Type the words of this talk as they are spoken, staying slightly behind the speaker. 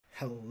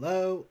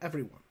Hello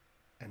everyone,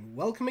 and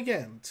welcome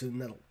again to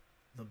Nettle,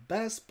 the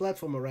best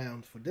platform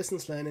around for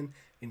distance learning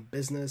in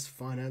business,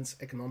 finance,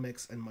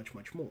 economics, and much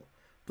more.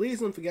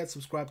 Please don't forget to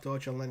subscribe to our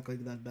channel and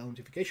click that bell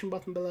notification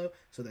button below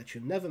so that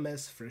you never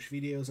miss fresh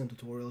videos and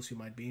tutorials you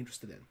might be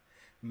interested in.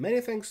 Many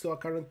thanks to our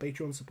current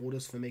Patreon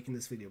supporters for making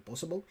this video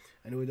possible,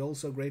 and we'd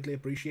also greatly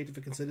appreciate if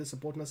you consider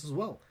supporting us as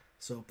well,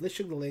 so please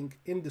check the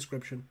link in the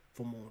description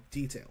for more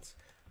details.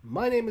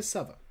 My name is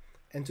Sava,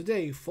 and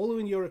today,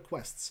 following your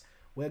requests,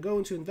 we're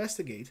going to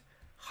investigate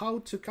how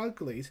to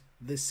calculate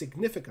the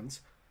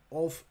significance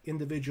of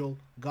individual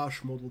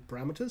GARCH model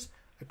parameters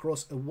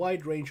across a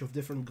wide range of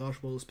different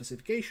GARCH model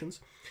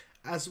specifications,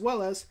 as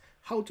well as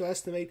how to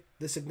estimate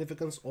the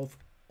significance of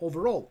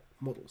overall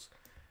models,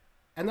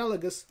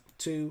 analogous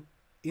to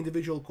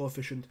individual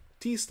coefficient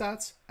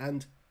t-stats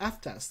and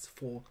f-tests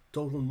for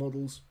total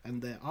models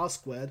and their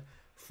r-squared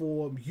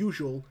for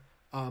usual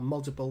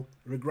multiple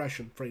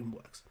regression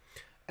frameworks.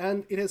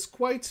 And it is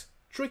quite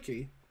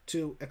tricky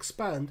to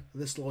expand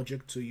this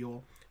logic to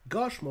your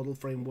GARCH model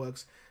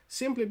frameworks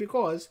simply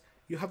because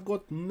you have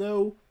got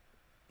no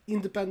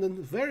independent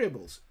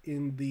variables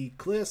in the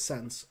clear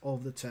sense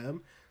of the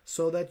term,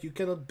 so that you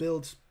cannot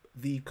build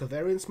the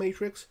covariance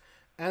matrix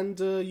and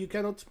you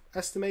cannot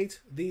estimate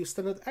the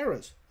standard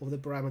errors of the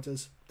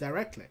parameters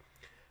directly.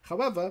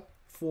 However,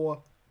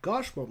 for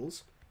GARCH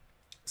models,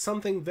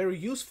 something very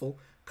useful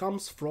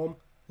comes from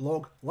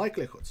log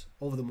likelihoods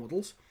of the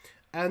models,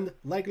 and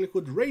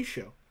likelihood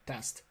ratio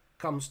test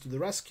comes to the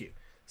rescue,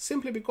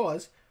 simply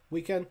because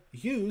we can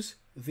use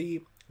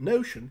the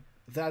notion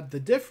that the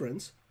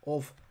difference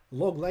of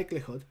log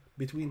likelihood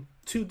between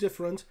two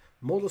different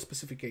model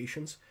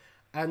specifications,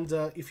 and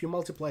if you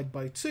multiply it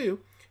by 2,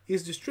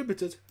 is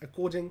distributed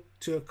according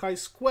to a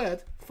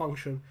chi-squared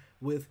function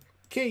with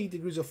k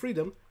degrees of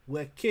freedom,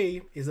 where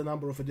k is the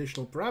number of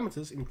additional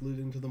parameters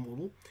included into the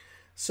model.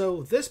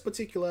 So this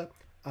particular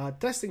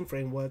testing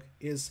framework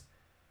is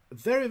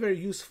very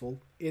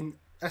useful in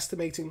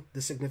estimating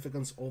the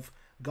significance of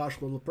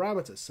GARCH model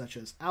parameters such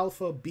as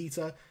alpha,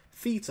 beta,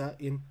 theta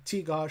in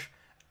TGARCH,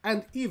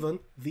 and even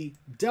the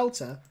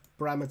delta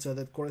parameter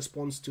that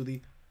corresponds to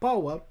the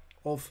power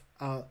of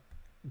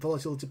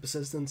volatility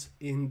persistence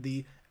in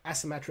the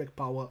asymmetric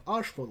power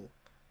ARCH model,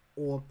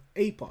 or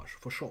APARCH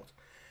for short.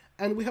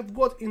 And we have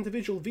got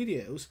individual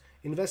videos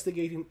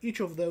investigating each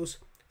of those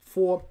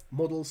 4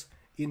 models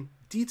in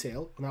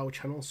detail on our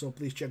channel, so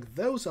please check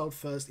those out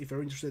first if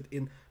you're interested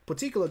in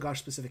particular GARCH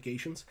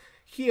specifications.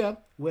 Here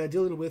we're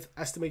dealing with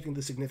estimating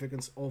the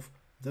significance of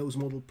those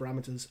model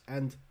parameters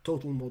and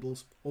total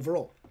models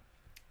overall.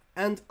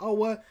 And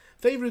our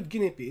favorite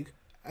guinea pig,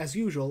 as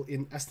usual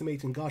in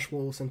estimating GARCH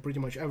models and pretty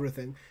much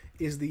everything,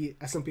 is the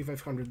S&P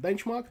 500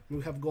 benchmark.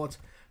 We have got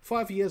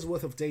 5 years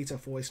worth of data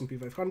for S&P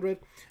 500,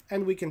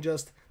 and we can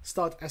just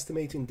start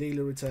estimating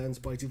daily returns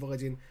by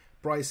dividing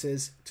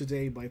prices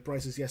today by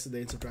prices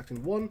yesterday and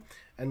subtracting 1,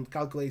 and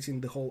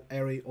calculating the whole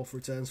array of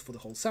returns for the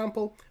whole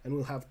sample, and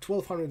we'll have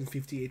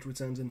 1258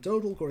 returns in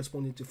total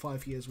corresponding to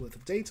 5 years worth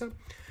of data.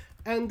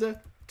 And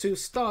to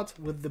start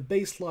with the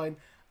baseline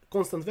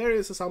constant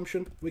variance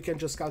assumption, we can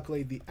just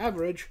calculate the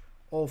average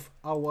of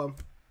our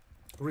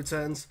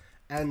returns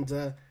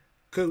and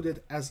code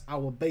it as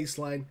our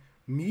baseline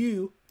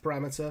mu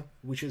parameter,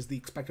 which is the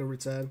expected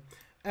return,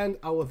 and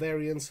our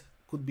variance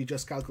could be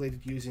just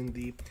calculated using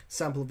the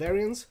sample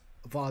variance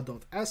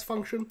var.s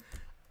function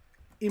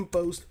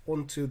imposed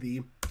onto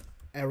the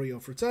array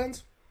of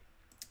returns,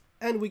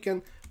 and we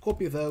can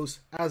copy those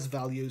as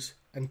values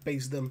and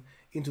paste them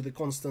into the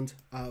constant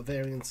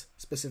variance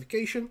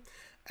specification.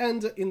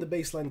 And in the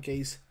baseline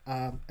case,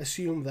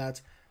 assume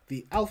that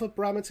the alpha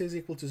parameter is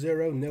equal to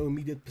 0, no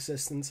immediate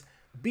persistence,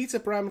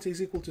 beta parameter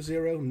is equal to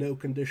 0, no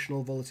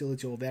conditional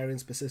volatility or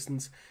variance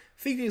persistence,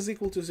 theta is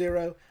equal to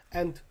 0,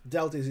 and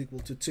delta is equal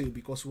to 2,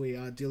 because we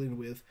are dealing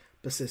with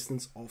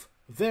persistence of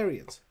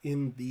variance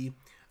in the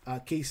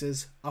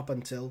cases up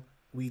until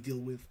we deal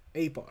with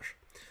APARCH.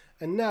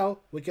 And now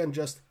we can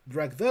just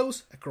drag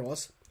those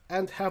across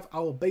and have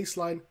our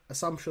baseline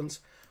assumptions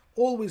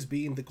always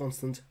be in the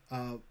constant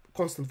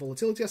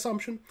volatility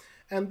assumption,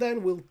 and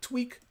then we'll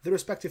tweak the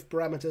respective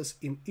parameters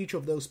in each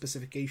of those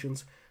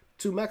specifications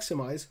to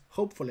maximize,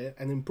 hopefully,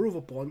 and improve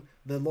upon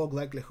the log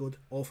likelihood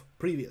of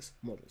previous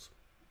models.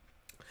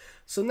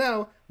 So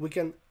now we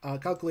can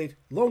calculate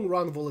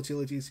long-run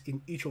volatilities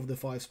in each of the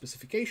 5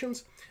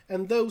 specifications,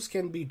 and those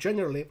can be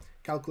generally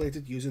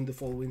calculated using the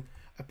following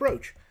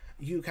approach.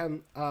 You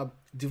can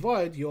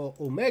divide your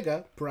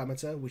omega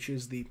parameter, which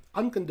is the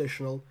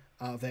unconditional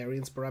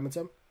variance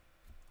parameter.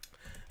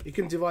 You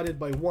can divide it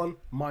by 1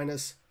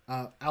 minus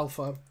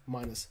alpha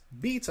minus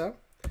beta,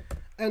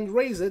 and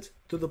raise it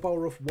to the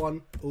power of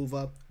 1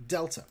 over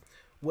delta,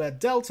 where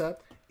delta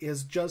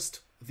is just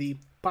the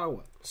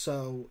power.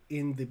 So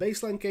in the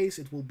baseline case,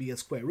 it will be a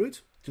square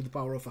root to the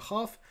power of a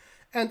half,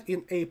 and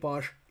in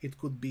APARCH, it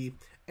could be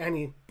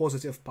any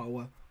positive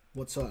power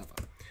whatsoever.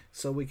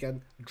 So we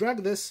can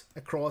drag this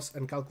across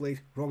and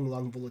calculate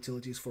long-run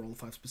volatilities for all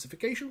 5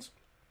 specifications.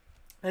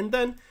 And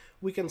then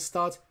we can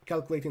start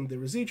calculating the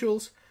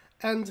residuals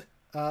and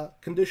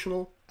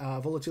conditional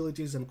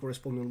volatilities and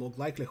corresponding log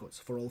likelihoods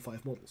for all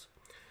 5 models.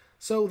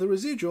 So the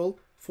residual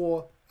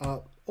for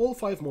all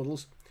 5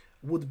 models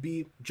would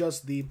be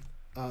just the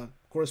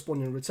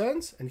corresponding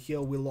returns, and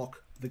here we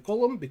lock the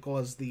column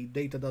because the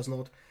data does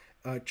not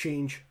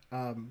change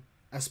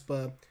as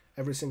per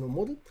every single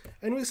model,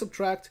 and we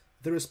subtract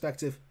the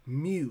respective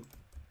mu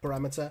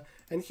parameter,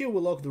 and here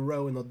we lock the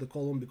row and not the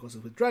column because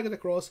if we drag it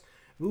across,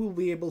 we will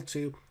be able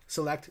to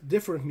select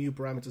different mu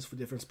parameters for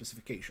different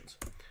specifications.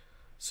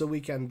 So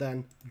we can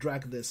then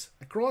drag this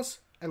across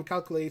and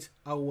calculate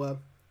our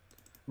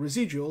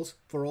residuals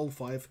for all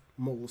 5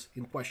 models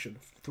in question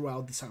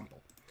throughout the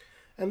sample.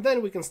 And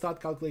then we can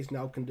start calculating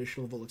our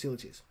conditional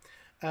volatilities.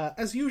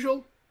 As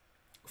usual,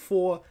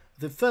 for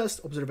the first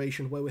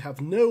observation where we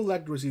have no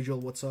lagged residual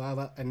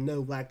whatsoever and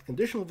no lagged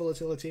conditional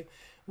volatility,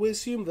 we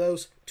assume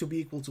those to be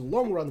equal to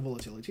long-run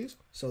volatilities,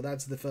 so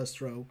that's the first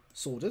row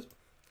sorted.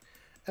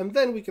 And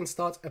then we can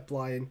start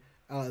applying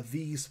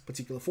these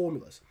particular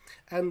formulas.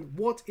 And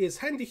what is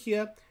handy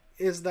here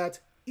is that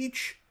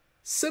each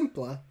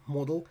simpler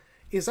model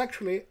is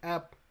actually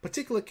a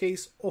particular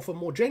case of a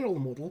more general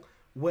model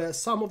where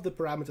some of the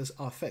parameters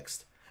are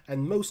fixed,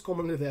 and most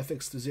commonly they are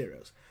fixed to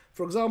zeros.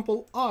 For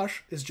example,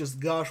 ARCH is just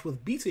GARCH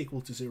with beta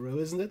equal to 0,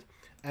 isn't it?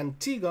 And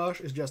TGARCH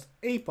is just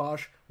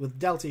APARCH with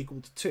delta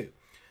equal to 2.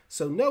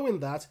 So knowing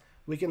that,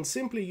 we can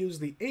simply use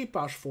the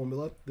APARCH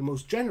formula, the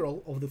most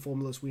general of the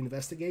formulas we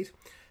investigate,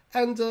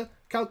 and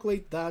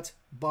calculate that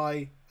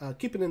by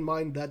keeping in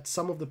mind that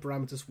some of the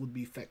parameters would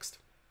be fixed.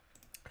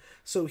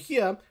 So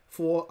here,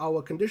 for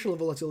our conditional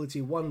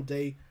volatility 1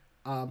 day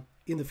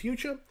in the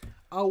future,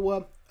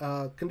 our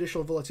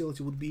conditional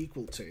volatility would be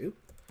equal to,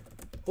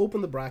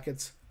 open the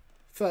brackets,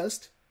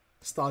 first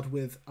start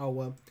with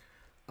our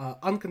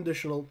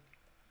unconditional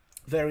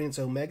variance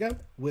omega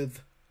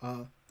with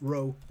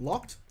row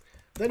locked.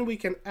 Then we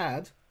can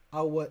add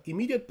our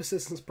immediate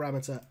persistence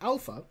parameter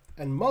alpha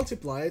and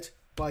multiply it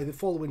by the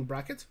following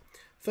bracket.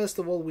 First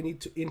of all, we need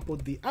to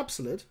input the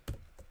absolute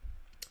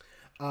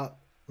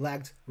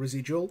lagged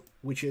residual,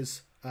 which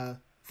is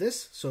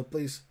this. So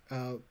please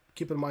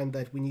keep in mind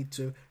that we need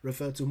to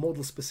refer to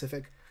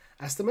model-specific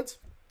estimates.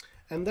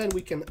 And then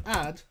we can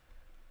add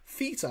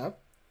theta,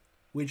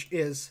 which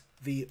is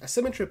the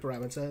asymmetry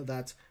parameter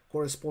that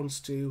corresponds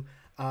to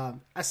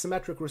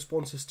asymmetric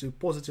responses to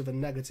positive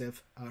and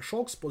negative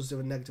shocks, positive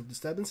and negative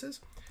disturbances,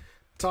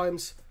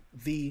 times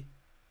the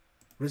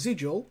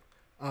residual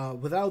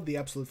without the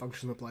absolute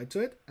function applied to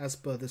it, as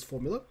per this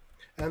formula.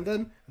 And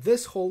then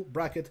this whole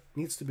bracket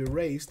needs to be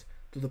raised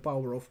to the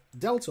power of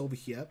delta over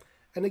here.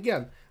 And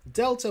again,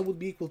 delta would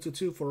be equal to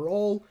 2 for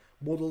all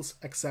models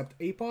except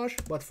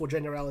APARCH, but for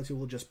generality,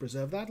 we'll just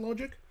preserve that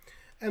logic.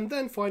 And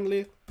then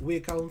finally, we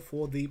account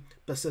for the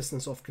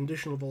persistence of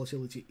conditional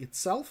volatility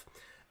itself,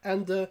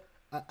 and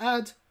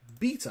add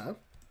beta,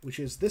 which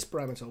is this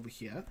parameter over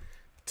here,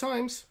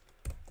 times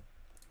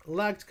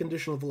lagged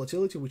conditional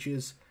volatility, which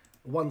is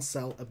 1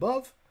 cell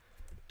above,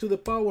 to the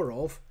power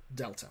of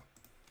delta.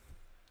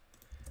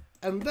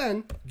 And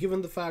then,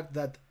 given the fact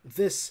that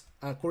this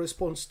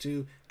corresponds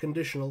to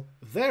conditional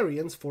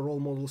variance for all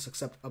models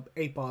except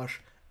APARCH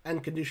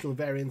and conditional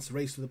variance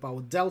raised to the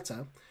power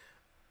delta,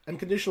 and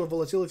conditional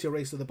volatility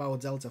raised to the power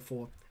delta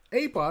for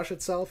APARCH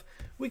itself,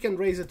 we can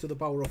raise it to the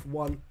power of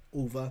 1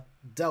 over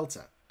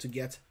delta to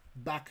get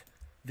back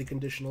the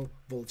conditional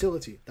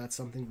volatility. That's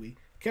something we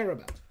care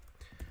about.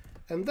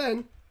 And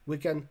then we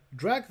can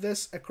drag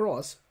this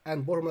across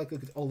and bottom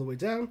click it all the way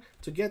down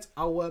to get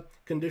our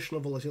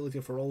conditional volatility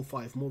for all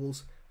 5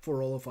 models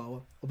for all of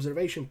our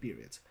observation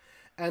periods.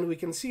 And we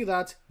can see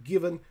that,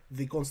 given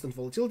the constant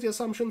volatility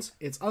assumptions,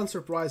 it's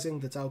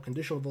unsurprising that our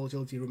conditional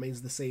volatility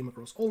remains the same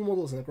across all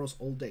models and across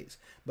all days.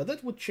 But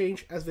that would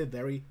change as we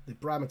vary the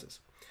parameters.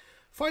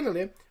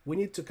 Finally, we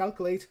need to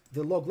calculate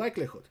the log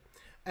likelihood.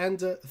 And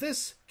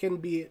this can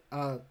be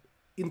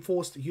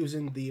enforced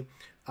using the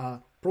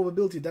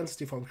probability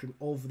density function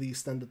of the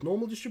standard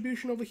normal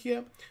distribution over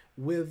here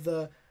with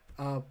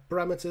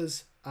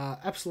parameters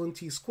epsilon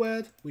t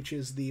squared, which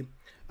is the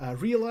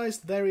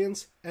realized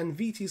variance, and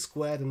vt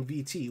squared and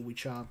vt,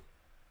 which are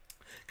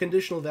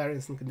conditional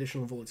variance and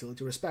conditional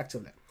volatility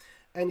respectively.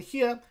 And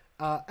here,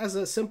 as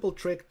a simple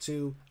trick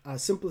to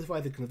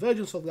simplify the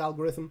convergence of the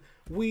algorithm,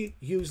 we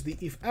use the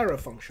if-error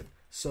function.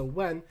 So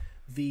when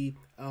the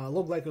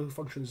log likelihood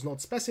function is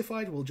not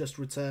specified, we'll just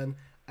return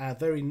a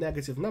very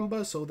negative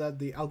number so that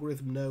the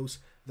algorithm knows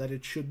that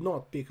it should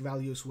not pick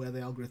values where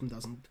the algorithm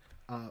doesn't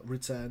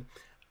return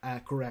a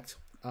correct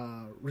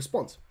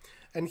response.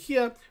 And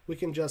here we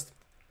can just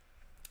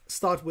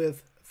start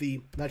with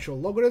the natural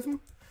logarithm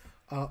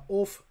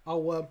of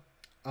our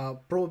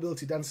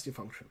probability density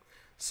function.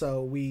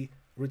 So we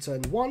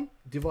return 1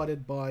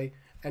 divided by,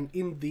 and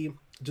in the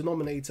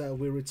denominator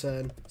we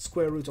return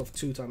square root of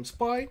 2 times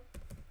pi,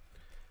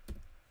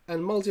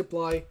 and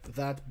multiply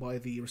that by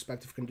the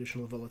respective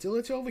conditional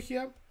volatility over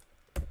here.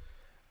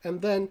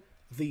 And then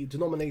the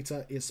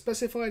denominator is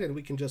specified, and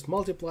we can just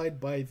multiply it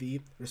by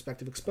the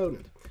respective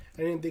exponent.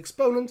 And in the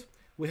exponent,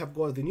 we have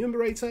got the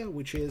numerator,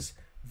 which is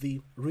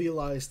the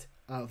realized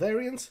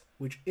variance,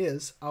 which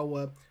is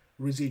our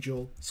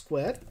residual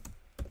squared.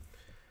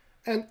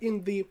 And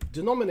in the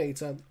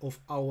denominator of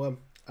our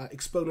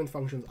exponent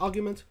function's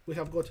argument, we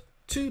have got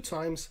 2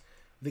 times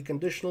the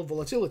conditional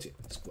volatility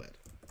squared.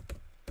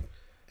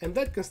 And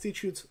that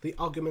constitutes the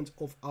argument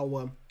of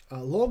our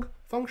log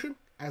function,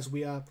 as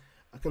we are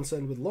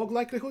concerned with log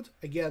likelihood.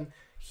 Again,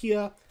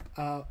 here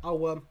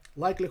our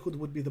likelihood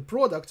would be the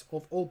product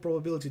of all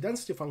probability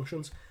density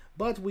functions,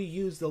 but we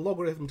use the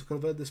logarithm to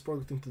convert this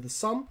product into the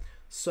sum.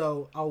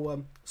 So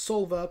our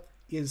solver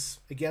is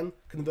again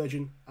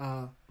converging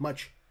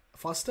much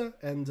faster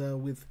and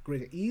with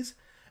greater ease,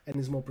 and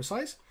is more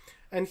precise.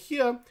 And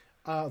here,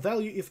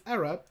 value if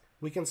error,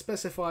 we can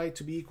specify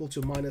to be equal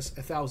to minus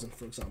 1000,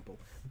 for example,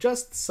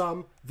 just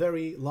some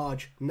very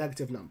large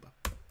negative number.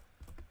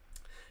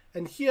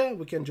 And here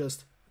we can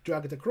just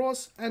drag it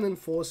across and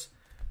enforce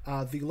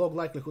the log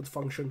likelihood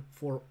function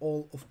for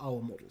all of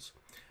our models.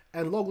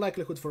 And log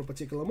likelihood for a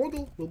particular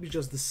model will be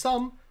just the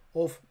sum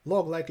of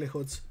log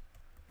likelihoods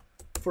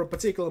for a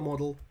particular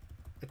model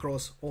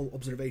across all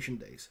observation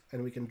days.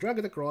 And we can drag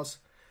it across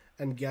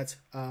and get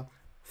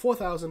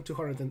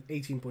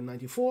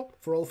 4,218.94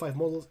 for all 5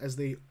 models, as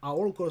they are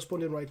all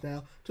corresponding right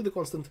now to the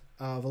constant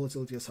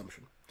volatility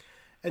assumption.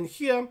 And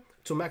here,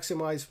 to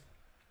maximize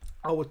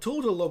our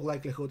total log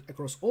likelihood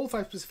across all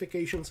 5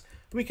 specifications,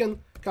 we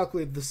can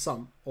calculate the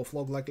sum of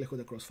log likelihood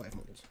across 5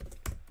 models.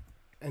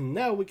 And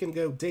now we can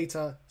go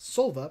data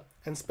solver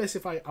and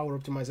specify our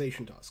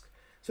optimization task.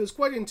 So it's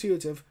quite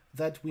intuitive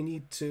that we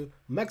need to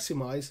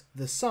maximize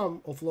the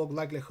sum of log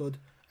likelihood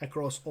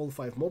across all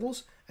 5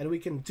 models, and we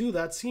can do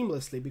that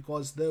seamlessly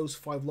because those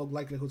 5 log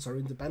likelihoods are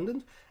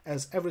independent,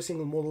 as every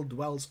single model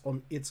dwells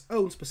on its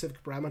own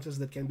specific parameters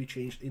that can be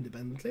changed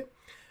independently.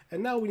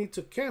 And now we need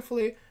to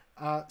carefully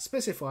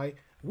specify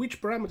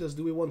which parameters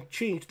do we want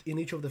changed in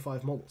each of the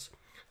 5 models.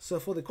 So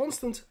for the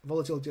constant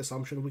volatility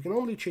assumption, we can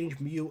only change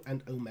mu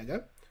and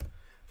omega.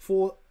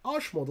 For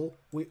APARCH model,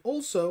 we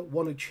also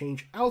want to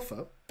change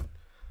alpha,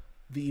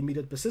 the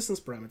immediate persistence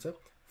parameter.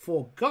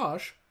 For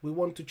GARCH, we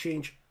want to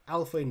change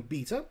alpha and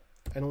beta,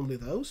 and only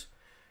those.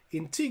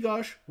 In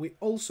TGARCH, we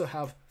also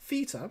have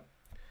theta.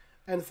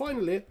 And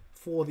finally,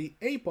 for the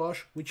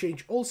APARCH, we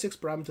change all 6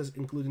 parameters,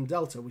 including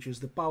delta, which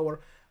is the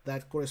power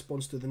that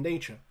corresponds to the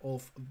nature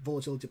of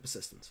volatility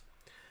persistence.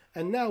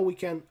 And now we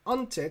can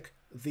untick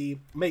the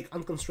make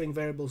unconstrained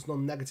variables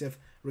non-negative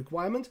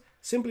requirement,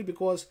 simply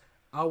because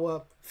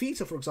our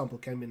theta, for example,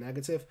 can be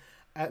negative,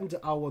 and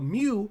our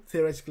mu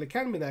theoretically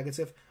can be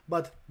negative,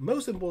 but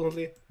most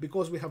importantly,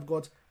 because we have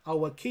got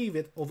our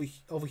caveat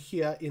over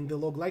here in the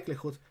log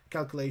likelihood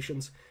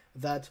calculations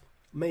that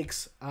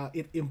makes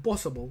it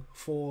impossible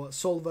for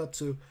solver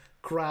to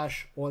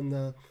crash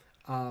on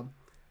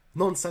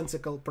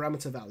nonsensical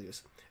parameter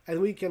values. And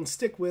we can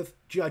stick with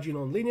GRG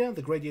nonlinear,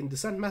 the gradient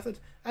descent method,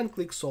 and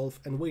click solve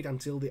and wait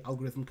until the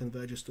algorithm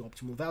converges to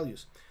optimal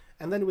values.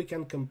 And then we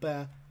can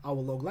compare our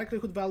log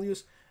likelihood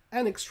values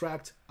and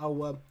extract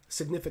our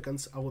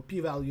significance, our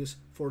p-values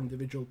for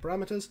individual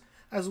parameters,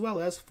 as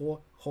well as for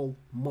whole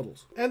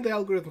models. And the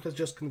algorithm has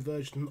just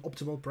converged on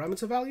optimal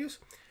parameter values.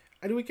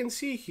 And we can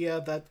see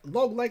here that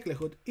log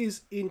likelihood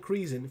is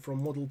increasing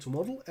from model to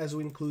model as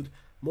we include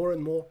more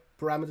and more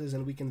parameters,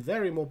 and we can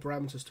vary more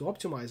parameters to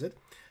optimize it.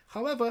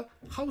 However,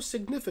 how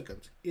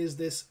significant is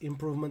this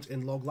improvement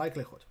in log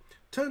likelihood?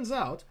 Turns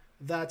out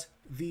that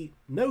the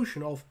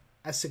notion of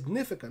a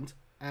significant,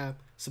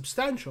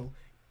 substantial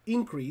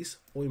increase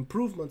or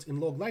improvement in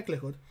log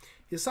likelihood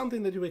is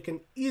something that we can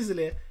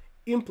easily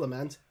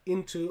implement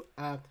into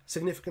a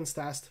significance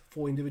test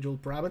for individual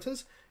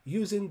parameters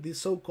using the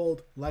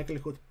so-called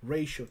likelihood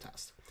ratio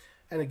test.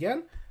 And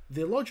again,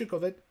 the logic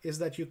of it is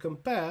that you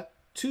compare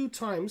 2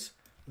 times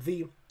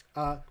the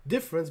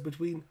difference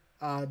between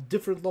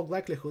different log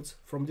likelihoods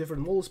from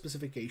different model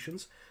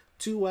specifications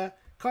to a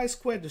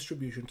chi-squared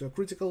distribution, to a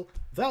critical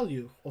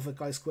value of a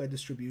chi-squared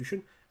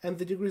distribution, and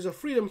the degrees of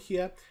freedom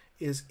here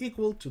is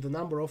equal to the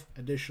number of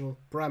additional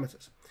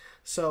parameters.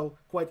 So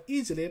quite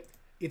easily,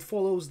 it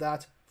follows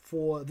that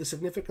for the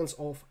significance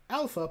of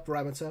alpha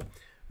parameter,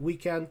 we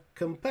can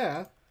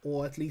compare,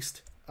 or at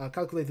least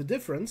calculate the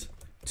difference,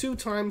 2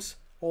 times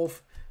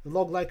of the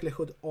log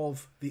likelihood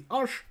of the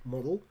APARCH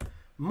model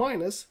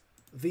minus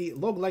the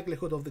log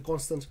likelihood of the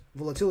constant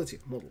volatility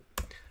model.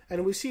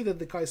 And we see that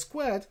the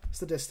chi-squared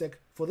statistic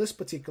for this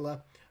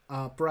particular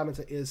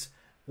parameter is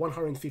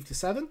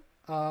 157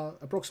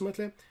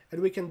 approximately,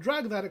 and we can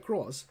drag that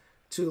across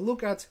to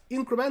look at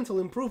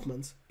incremental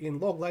improvements in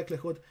log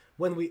likelihood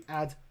when we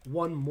add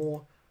one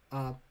more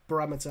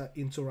parameter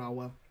into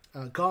our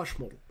GARCH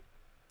model.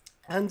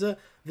 And the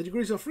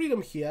degrees of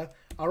freedom here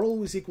are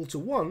always equal to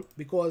 1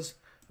 because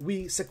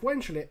we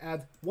sequentially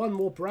add one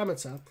more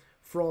parameter.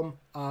 From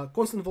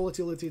constant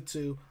volatility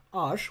to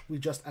APARCH, we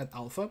just add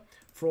alpha.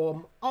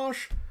 From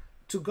APARCH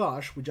to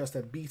GARCH, we just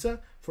add beta.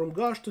 From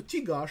GARCH to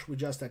TGARCH, we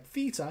just add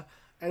theta.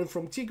 And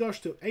from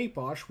TGARCH to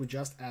APARCH, we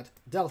just add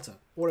delta,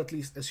 or at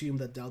least assume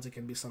that delta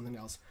can be something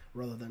else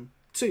rather than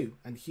 2.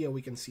 And here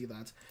we can see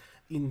that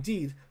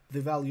indeed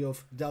the value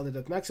of delta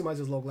that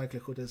maximizes log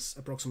likelihood is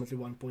approximately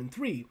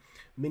 1.3,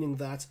 meaning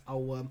that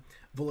our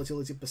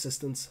volatility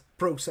persistence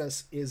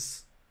process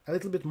is a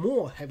little bit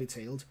more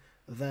heavy-tailed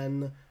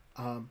than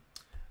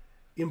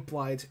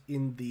implied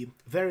in the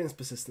variance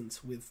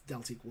persistence with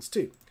delta equals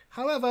 2.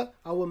 However,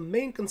 our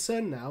main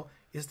concern now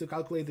is to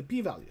calculate the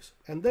p-values,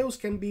 and those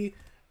can be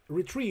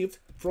retrieved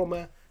from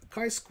a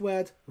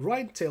chi-squared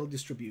right-tailed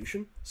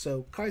distribution,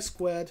 so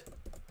chi-squared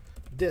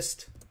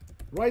dist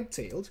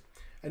right-tailed,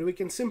 and we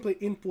can simply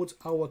input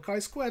our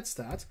chi-squared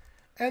stat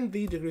and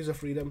the degrees of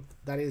freedom,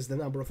 that is the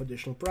number of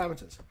additional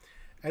parameters.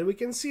 And we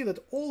can see that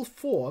all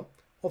 4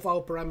 of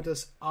our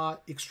parameters are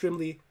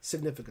extremely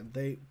significant.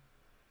 They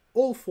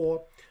all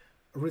 4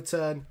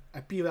 return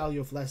a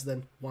p-value of less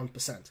than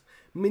 1%,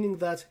 meaning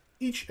that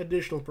each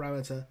additional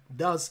parameter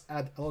does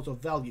add a lot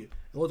of value,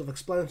 a lot of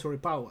explanatory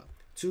power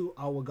to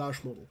our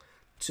GARCH model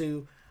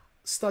to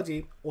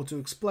study or to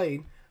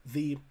explain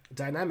the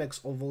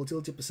dynamics of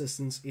volatility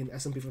persistence in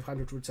S&P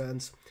 500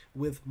 returns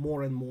with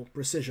more and more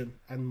precision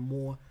and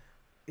more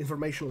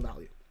informational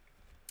value.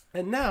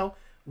 And now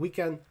we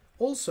can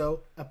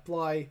also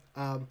apply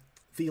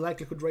the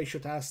likelihood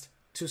ratio test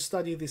to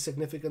study the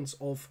significance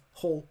of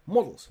whole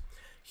models.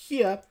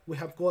 Here we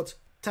have got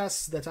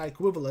tests that are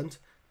equivalent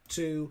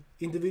to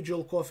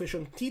individual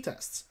coefficient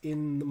t-tests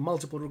in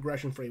multiple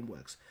regression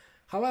frameworks.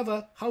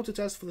 However, how to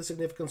test for the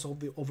significance of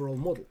the overall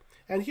model?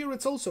 And here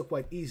it's also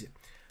quite easy.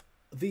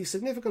 The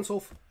significance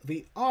of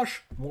the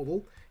APARCH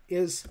model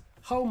is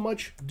how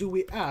much do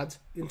we add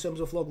in terms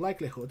of log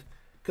likelihood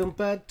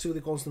compared to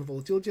the constant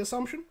volatility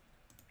assumption.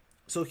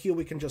 So here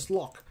we can just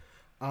lock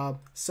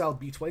cell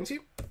B20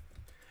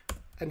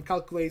 and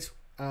calculate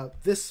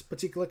this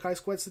particular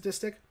chi-squared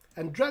statistic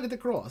and drag it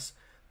across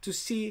to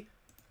see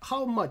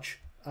how much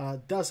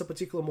does a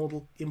particular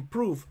model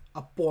improve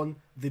upon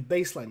the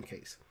baseline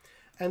case.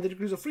 And the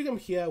degrees of freedom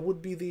here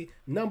would be the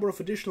number of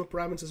additional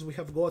parameters we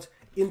have got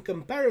in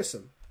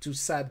comparison to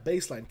said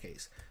baseline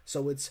case.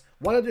 So it's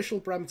 1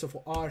 additional parameter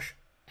for APARCH,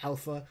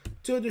 alpha,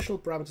 2 additional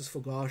parameters for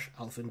GARCH,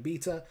 alpha and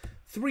beta,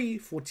 3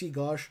 for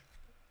TGARCH,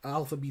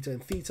 alpha, beta,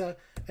 and theta,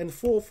 and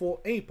 4 for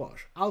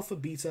APARCH, alpha,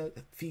 beta,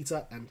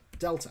 theta, and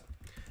delta.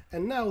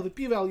 And now the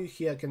p-value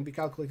here can be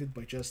calculated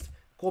by just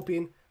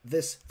copying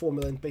this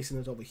formula and pasting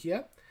it over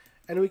here.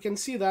 And we can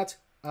see that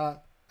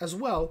as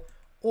well,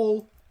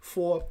 all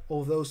 4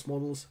 of those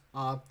models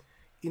are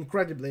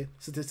incredibly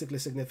statistically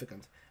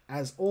significant,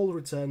 as all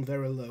return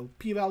very low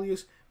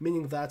p-values,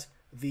 meaning that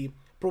the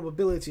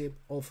probability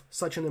of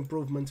such an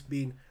improvement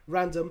being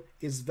random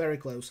is very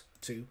close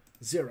to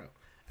 0.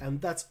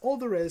 And that's all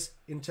there is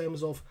in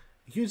terms of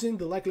using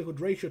the likelihood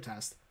ratio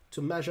test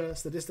to measure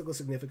statistical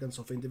significance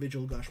of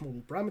individual GARCH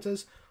model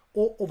parameters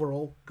or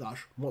overall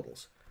GARCH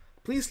models.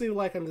 Please leave a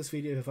like on this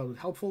video if you found it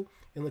helpful.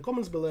 In the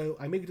comments below,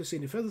 I'm eager to see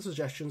any further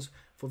suggestions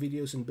for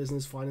videos in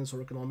business, finance,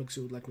 or economics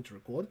you would like me to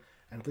record.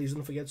 And please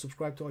don't forget to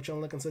subscribe to our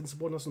channel and consider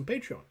supporting us on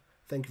Patreon.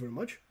 Thank you very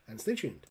much, and stay tuned.